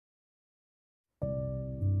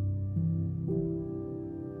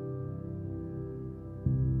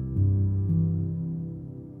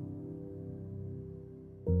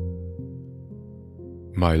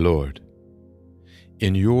my Lord.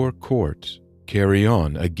 In your court carry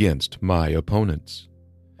on against my opponents.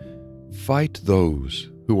 Fight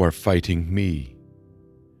those who are fighting me.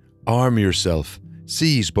 Arm yourself,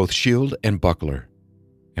 seize both shield and buckler,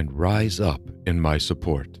 and rise up in my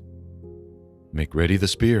support. Make ready the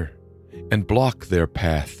spear, and block their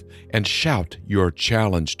path, and shout your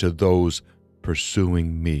challenge to those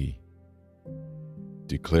pursuing me.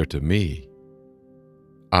 Declare to me,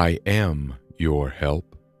 I am your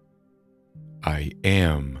help. I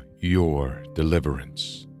am your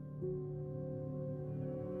deliverance.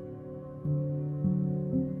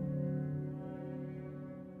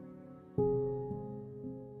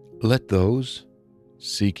 Let those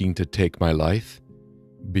seeking to take my life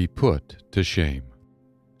be put to shame.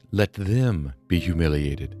 Let them be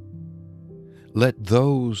humiliated. Let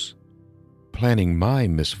those planning my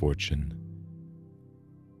misfortune,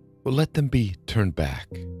 let them be turned back.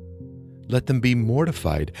 Let them be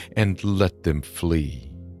mortified, and let them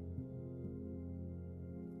flee.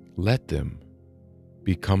 Let them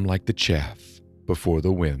become like the chaff before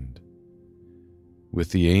the wind,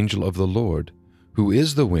 with the angel of the Lord, who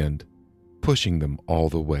is the wind, pushing them all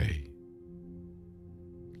the way.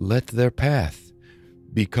 Let their path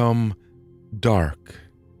become dark,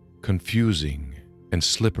 confusing, and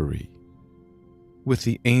slippery, with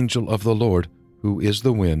the angel of the Lord, who is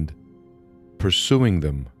the wind, pursuing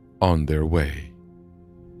them on their way.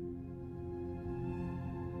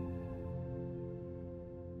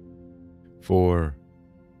 For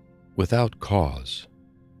without cause,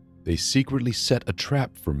 they secretly set a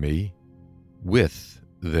trap for me with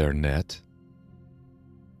their net.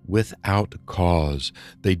 Without cause,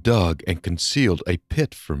 they dug and concealed a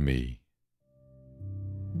pit for me.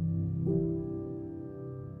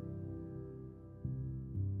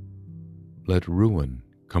 Let ruin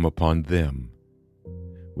come upon them,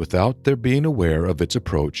 without their being aware of its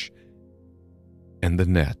approach, and the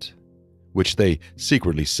net, which they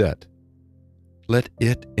secretly set, let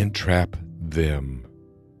it entrap them.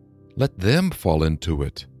 Let them fall into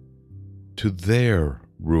it, to their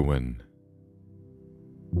ruin.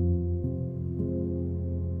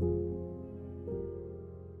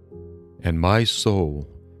 And my soul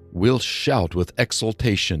will shout with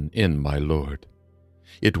exultation in my Lord.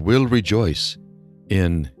 It will rejoice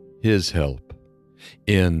in His help,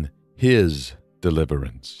 in His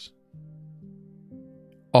deliverance.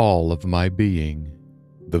 All of my being,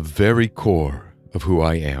 the very core of who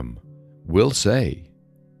I am, will say,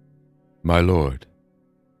 My Lord,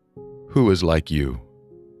 who is like you,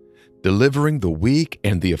 delivering the weak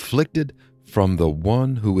and the afflicted from the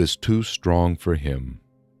one who is too strong for him,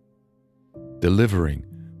 delivering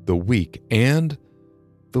the weak and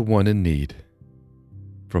the one in need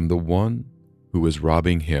from the one who is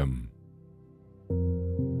robbing him.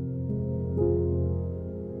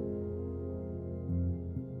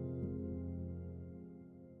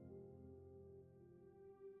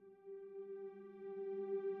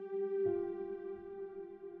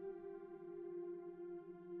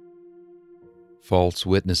 False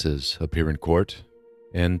witnesses appear in court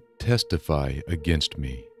and testify against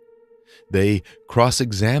me. They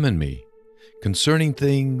cross-examine me concerning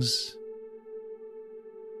things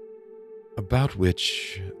about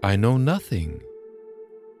which I know nothing.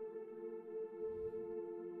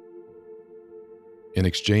 In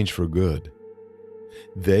exchange for good,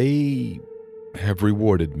 they have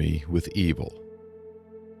rewarded me with evil.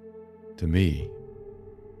 To me,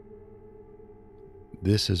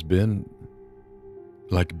 this has been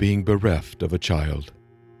like being bereft of a child.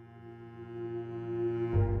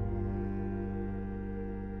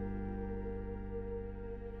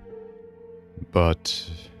 But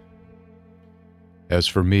as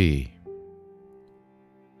for me,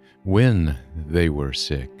 when they were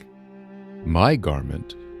sick, my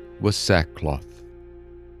garment was sackcloth,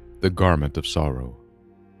 the garment of sorrow.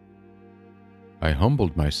 I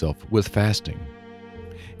humbled myself with fasting,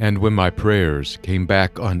 and when my prayers came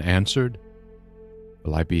back unanswered,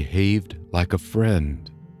 well, I behaved like a friend,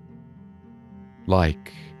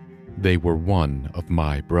 like they were one of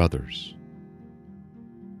my brothers.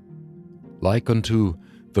 Like unto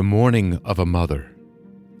the mourning of a mother,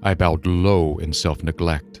 I bowed low in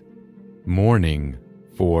self-neglect, mourning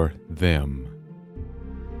for them.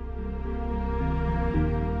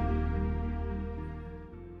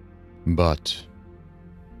 But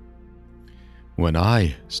when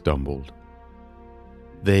I stumbled,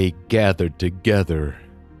 they gathered together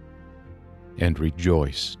and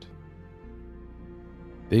rejoiced.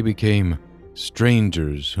 They became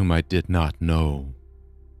strangers whom I did not know,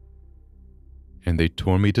 and they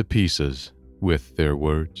tore me to pieces with their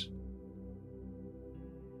words.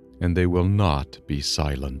 and they will not be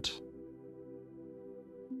silent.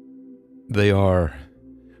 They are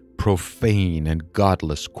profane and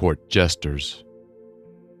godless court jesters,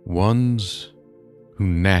 ones who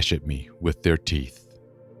gnash at me with their teeth.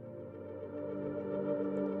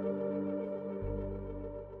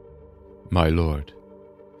 My Lord,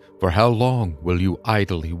 for how long will you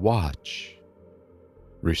idly watch?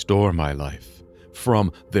 Restore my life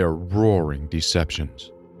from their roaring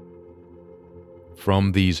deceptions,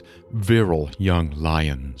 from these virile young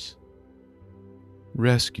lions.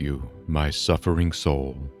 Rescue my suffering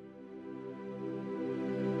soul.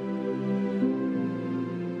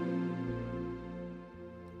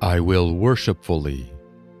 I will worshipfully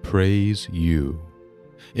praise you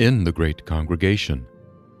in the great congregation,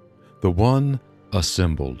 the one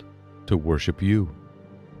assembled to worship you.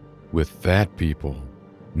 With that people,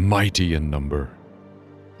 mighty in number,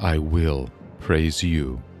 I will praise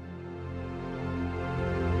you.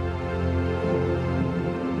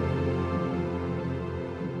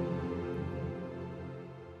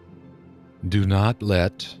 Do not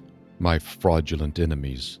let my fraudulent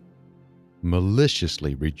enemies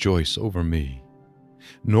maliciously rejoice over me,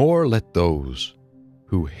 nor let those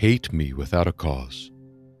who hate me without a cause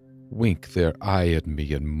wink their eye at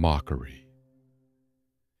me in mockery.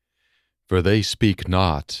 For they speak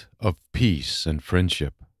not of peace and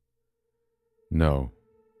friendship. No,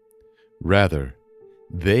 rather,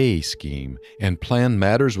 they scheme and plan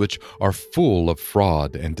matters which are full of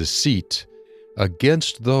fraud and deceit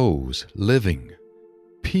against those living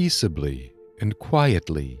peaceably and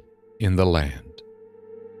quietly in the land.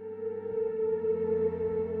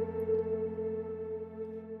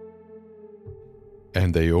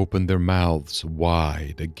 And they open their mouths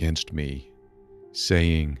wide against me,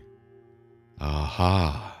 saying,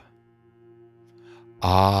 Aha!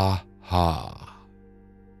 Aha!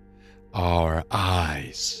 Our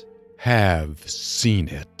eyes have seen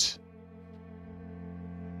it.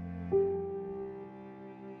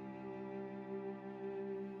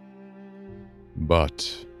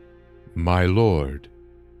 But, my Lord,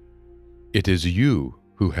 it is you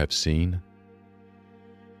who have seen.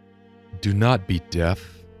 Do not be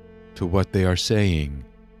deaf to what they are saying.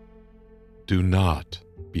 Do not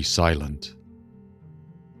be silent.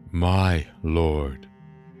 My Lord,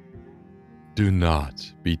 do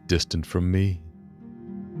not be distant from me.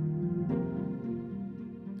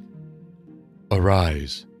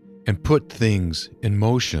 Arise and put things in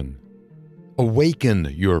motion.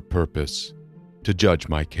 Awaken your purpose to judge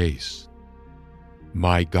my case,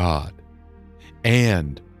 my God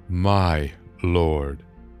and my Lord.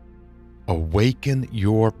 Awaken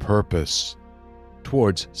your purpose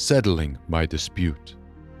towards settling my dispute.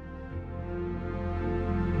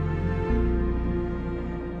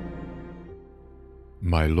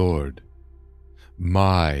 My Lord,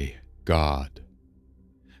 my God,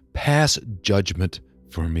 pass judgment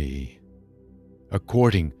for me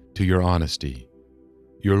according to your honesty,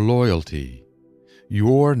 your loyalty,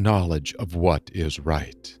 your knowledge of what is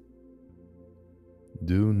right.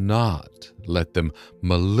 Do not let them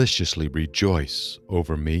maliciously rejoice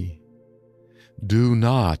over me. Do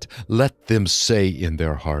not let them say in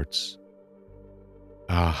their hearts,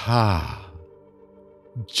 Aha!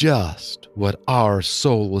 Just what our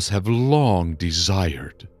souls have long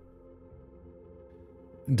desired.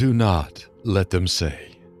 Do not let them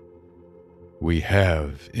say, We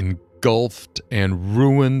have engulfed and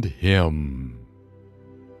ruined him.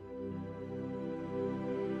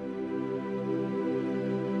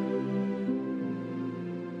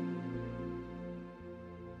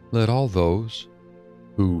 Let all those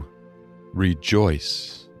who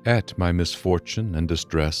rejoice at my misfortune and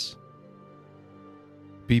distress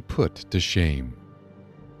be put to shame.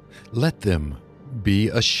 Let them be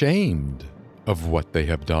ashamed of what they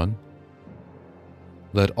have done.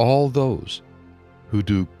 Let all those who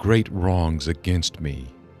do great wrongs against me,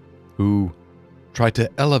 who try to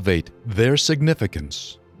elevate their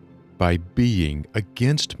significance by being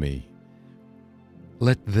against me,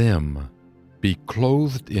 let them be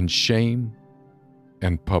clothed in shame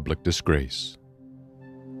and public disgrace.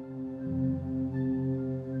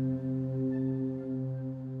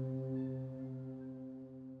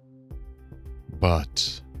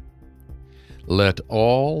 But let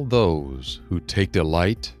all those who take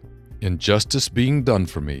delight in justice being done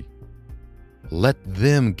for me, let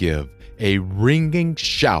them give a ringing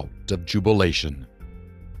shout of jubilation.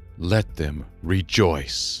 Let them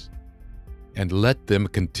rejoice, and let them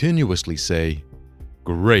continuously say,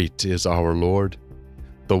 Great is our Lord,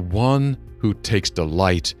 the one who takes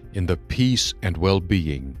delight in the peace and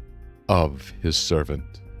well-being of his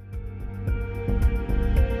servant.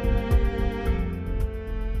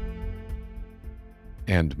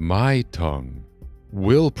 and my tongue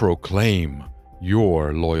will proclaim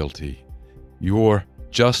your loyalty, your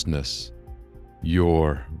justness,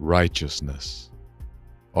 your righteousness.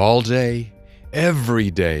 All day, every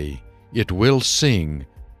day, it will sing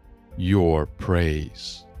your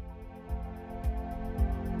praise.